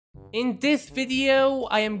In this video,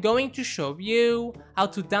 I am going to show you how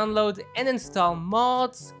to download and install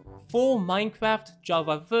mods for Minecraft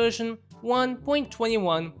Java version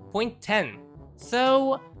 1.21.10.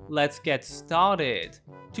 So let's get started.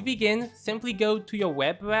 To begin, simply go to your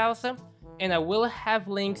web browser and I will have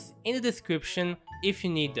links in the description if you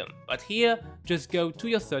need them. But here, just go to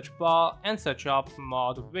your search bar and search up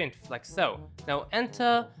modrinf like so. Now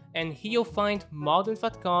enter, and here you'll find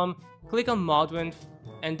modrinf.com, click on modrinf,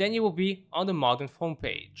 and then you will be on the modrinf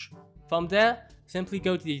homepage. From there, simply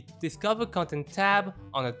go to the Discover Content tab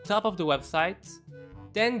on the top of the website,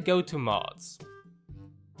 then go to Mods.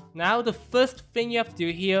 Now the first thing you have to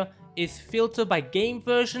do here is filter by game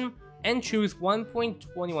version and choose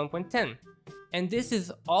 1.21.10. And this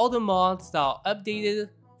is all the mods that are updated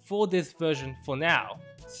for this version for now.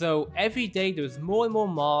 So every day there's more and more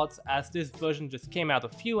mods as this version just came out a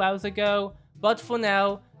few hours ago, but for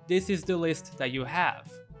now, this is the list that you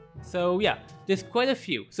have. So yeah, there's quite a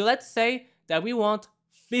few. So let's say that we want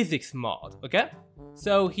physics mod, okay?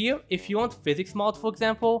 So here, if you want physics mod, for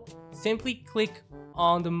example, simply click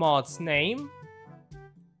on the mod's name,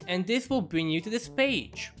 and this will bring you to this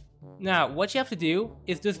page. Now, what you have to do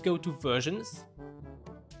is just go to versions,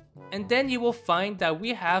 and then you will find that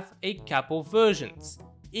we have a couple versions.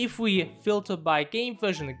 If we filter by game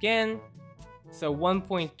version again, so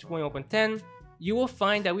 1.21.10, you will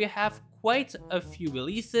find that we have quite a few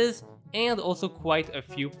releases and also quite a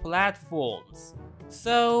few platforms.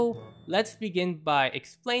 So let's begin by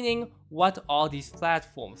explaining what are these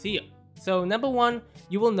platforms here. So number one,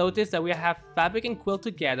 you will notice that we have Fabric and Quilt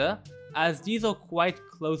together, as these are quite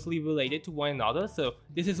closely related to one another, so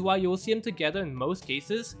this is why you will see them together in most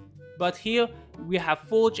cases. But here we have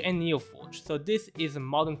Forge and NeoForge, so this is a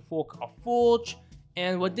modern fork of Forge,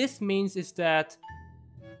 and what this means is that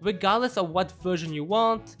regardless of what version you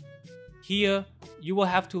want, here you will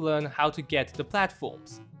have to learn how to get the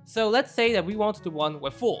platforms. So let's say that we want the one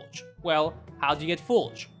with Forge. Well, how do you get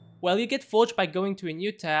Forge? Well, you get Forge by going to a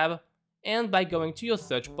new tab and by going to your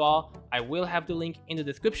search bar. I will have the link in the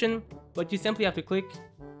description, but you simply have to click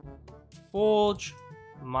Forge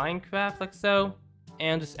Minecraft like so,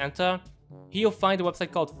 and just enter. Here you'll find a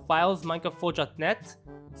website called filesminecraftforge.net.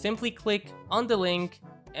 Simply click on the link,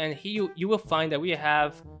 and here you will find that we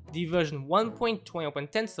have the version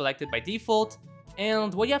 1.20.10 selected by default.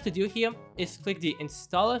 And what you have to do here is click the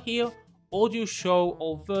installer here, or you show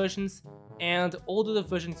all versions, and older the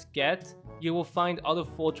versions get, you will find other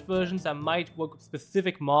Forge versions that might work with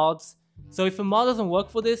specific mods. So if a mod doesn't work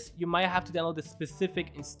for this, you might have to download the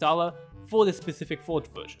specific installer for the specific Forge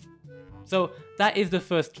version. So that is the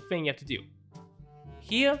first thing you have to do.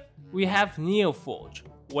 Here we have NeoForge.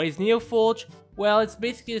 What is NeoForge? Well, it's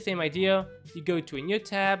basically the same idea. You go to a new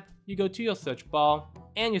tab, you go to your search bar,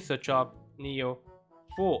 and you search up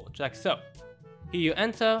NeoForge, like so. Here you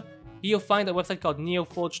enter, here you'll find a website called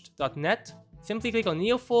neoforged.net. Simply click on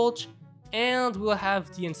NeoForge, and we'll have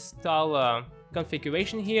the installer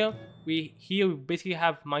configuration here. We basically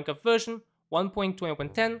have Minecraft version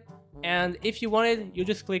 1.20.10, and if you wanted, you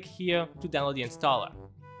just click here to download the installer.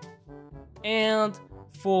 And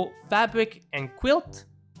for Fabric and Quilt,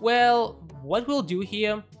 well, what we'll do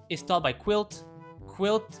here is start by Quilt.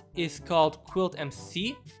 Quilt is called Quilt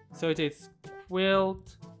MC, so it is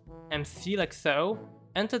Quilt MC like so.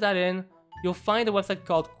 Enter that in. You'll find a website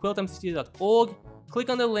called quiltmc.org. Click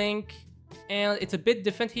on the link, and it's a bit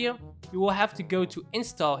different here. You will have to go to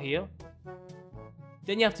install here.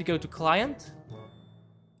 Then you have to go to client.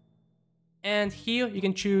 And here you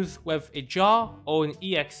can choose with a jar or an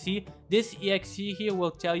exe. This exe here will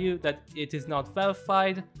tell you that it is not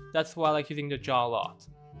verified. That's why I like using the jar a lot.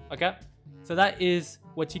 Okay? So that is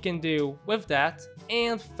what you can do with that.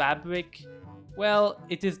 And Fabric, well,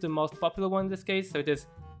 it is the most popular one in this case. So it is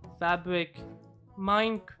Fabric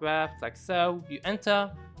Minecraft, like so. You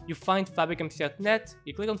enter, you find fabricmc.net,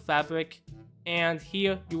 you click on Fabric, and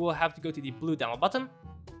here you will have to go to the blue download button.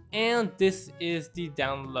 And this is the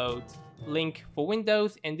download link for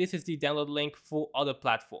Windows, and this is the download link for other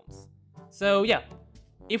platforms. So yeah,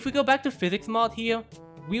 if we go back to physics mod here,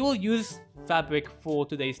 we will use Fabric for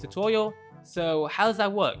today's tutorial. So how does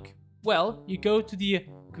that work? Well, you go to the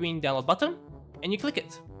green download button and you click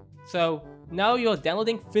it. So now you're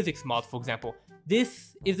downloading physics mod, for example.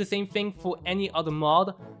 This is the same thing for any other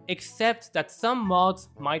mod, except that some mods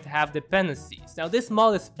might have dependencies. Now this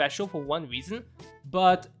mod is special for one reason,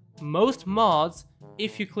 but most mods,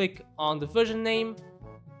 if you click on the version name,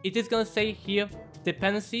 it is going to say here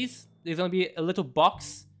dependencies. There's going to be a little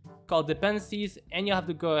box called dependencies, and you have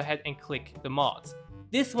to go ahead and click the mods.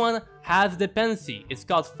 This one has dependency. It's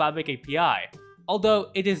called Fabric API. although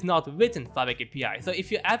it is not written Fabric API. So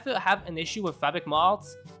if you ever have an issue with Fabric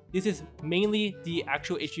mods, this is mainly the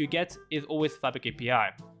actual issue you get is always Fabric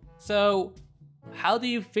API. So how do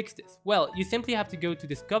you fix this? Well, you simply have to go to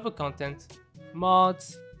Discover Content,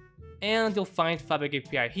 Mods, and you'll find Fabric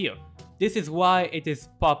API here. This is why it is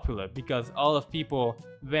popular, because all of people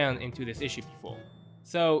ran into this issue before.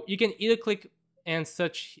 So you can either click and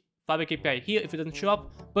search Fabric API here if it doesn't show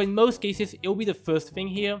up, but in most cases it'll be the first thing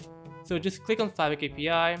here. So just click on Fabric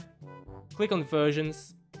API, click on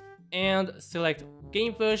versions, and select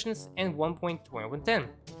game versions and 1.21.10.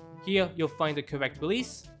 Here you'll find the correct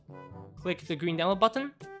release, click the green download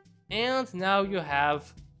button, and now you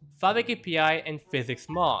have Fabric API and Physics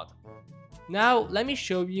mod. Now let me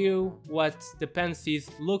show you what dependencies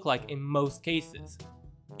look like in most cases.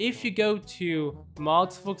 If you go to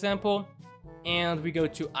mods, for example, and we go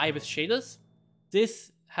to Iris shaders,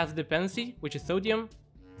 this has a dependency which is sodium.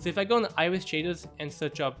 So if I go on Iris shaders and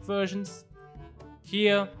search up versions,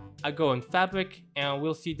 here I go on Fabric and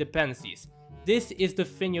we'll see dependencies. This is the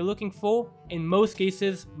thing you're looking for. In most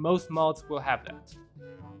cases, most mods will have that.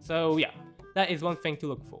 So yeah, that is one thing to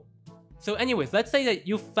look for. So anyways, let's say that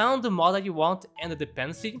you found the mod that you want and the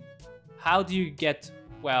dependency. How do you get,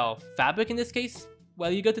 well, Fabric in this case?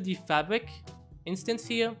 Well, you go to the Fabric instance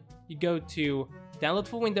here, you go to download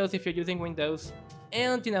for Windows if you're using Windows,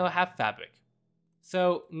 and you now have Fabric.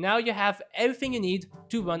 So now you have everything you need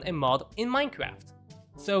to run a mod in Minecraft.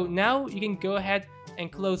 So now you can go ahead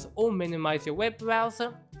and close or minimize your web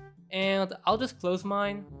browser, and I'll just close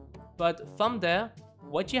mine. But from there,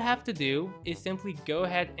 what you have to do is simply go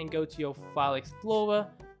ahead and go to your File Explorer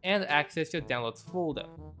and access your Downloads folder.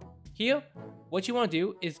 Here, what you want to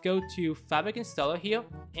do is go to Fabric Installer here,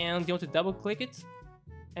 and you want to double click it,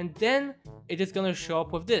 and then it is going to show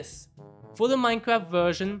up with this. For the Minecraft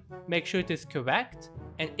version, make sure it is correct,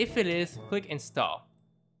 and if it is, click Install.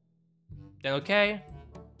 Then OK,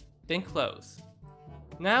 then close.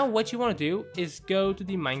 Now what you want to do is go to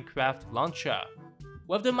the Minecraft launcher.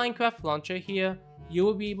 With the Minecraft launcher here, you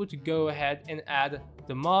will be able to go ahead and add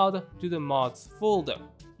the mod to the mods folder.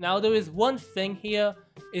 Now there is one thing here,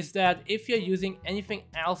 is that if you're using anything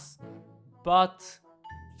else but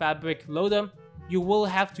Fabric Loader, you will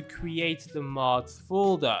have to create the mods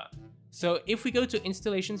folder. So if we go to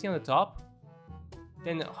installations here on the top,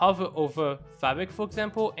 then hover over Fabric for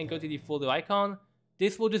example and go to the folder icon,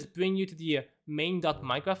 this will just bring you to the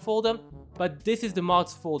main.minecraft folder, but this is the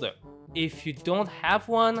mods folder. If you don't have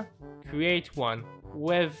one, create one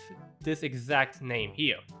with this exact name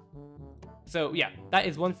here. So yeah, that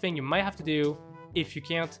is one thing you might have to do. If you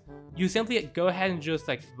can't, you simply go ahead and just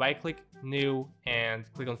like right click new and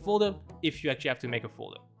click on folder if you actually have to make a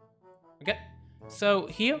folder. Okay, so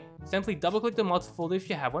here simply double click the mods folder if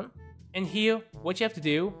you have one, and here what you have to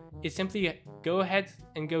do is simply go ahead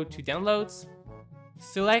and go to downloads,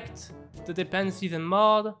 select the dependencies and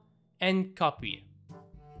mod, and copy.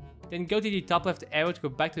 Then go to the top left arrow to go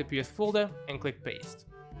back to the previous folder and click paste.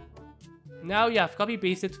 Now you have copy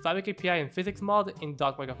pasted Fabric API and Physics mod in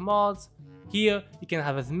 .minecraft mods. Here you can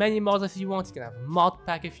have as many mods as you want, you can have a mod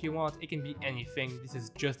pack if you want, it can be anything, this is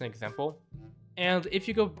just an example. And if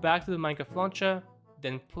you go back to the Minecraft launcher,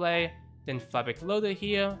 then play, then Fabric Loader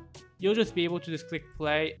here, you'll just be able to just click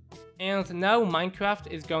play. And now Minecraft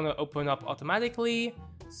is gonna open up automatically.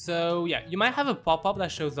 So yeah, you might have a pop-up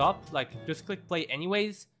that shows up, like just click play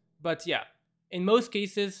anyways. But yeah, in most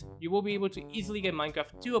cases, you will be able to easily get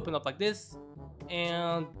Minecraft to open up like this.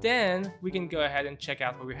 And then we can go ahead and check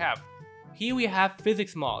out what we have. Here we have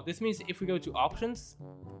Physics mod. This means if we go to options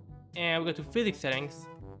and we go to physics settings,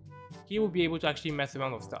 here we'll be able to actually mess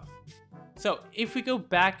around with stuff. So if we go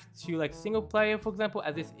back to like single player, for example,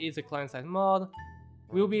 as this is a client-side mod,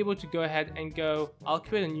 we'll be able to go ahead and go, I'll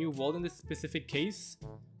create a new world in this specific case.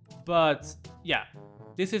 But yeah,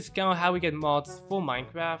 this is kind of how we get mods for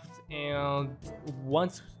Minecraft, and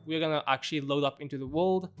once we're gonna actually load up into the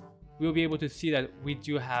world, we'll be able to see that we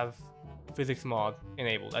do have Physics mod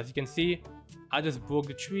enabled. As you can see, I just broke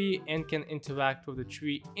the tree and can interact with the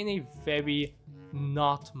tree in a very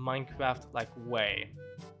not Minecraft-like way.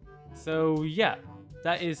 So yeah,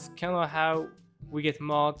 that is kind of how we get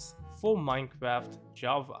mods for Minecraft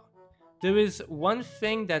Java. There is one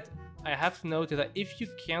thing that I have to note, is that if you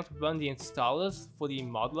can't run the installers for the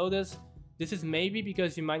mod loaders, this is maybe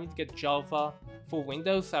because you might need to get Java for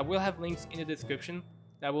Windows. So I will have links in the description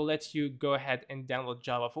that will let you go ahead and download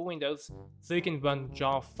Java for Windows so you can run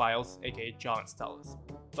Java files, aka Java installers.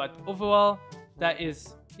 But overall, that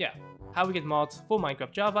is, yeah, how we get mods for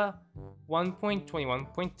Minecraft Java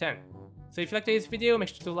 1.21.10. So if you liked today's video, make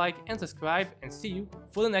sure to like and subscribe, and see you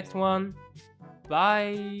for the next one.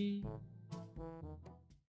 Bye!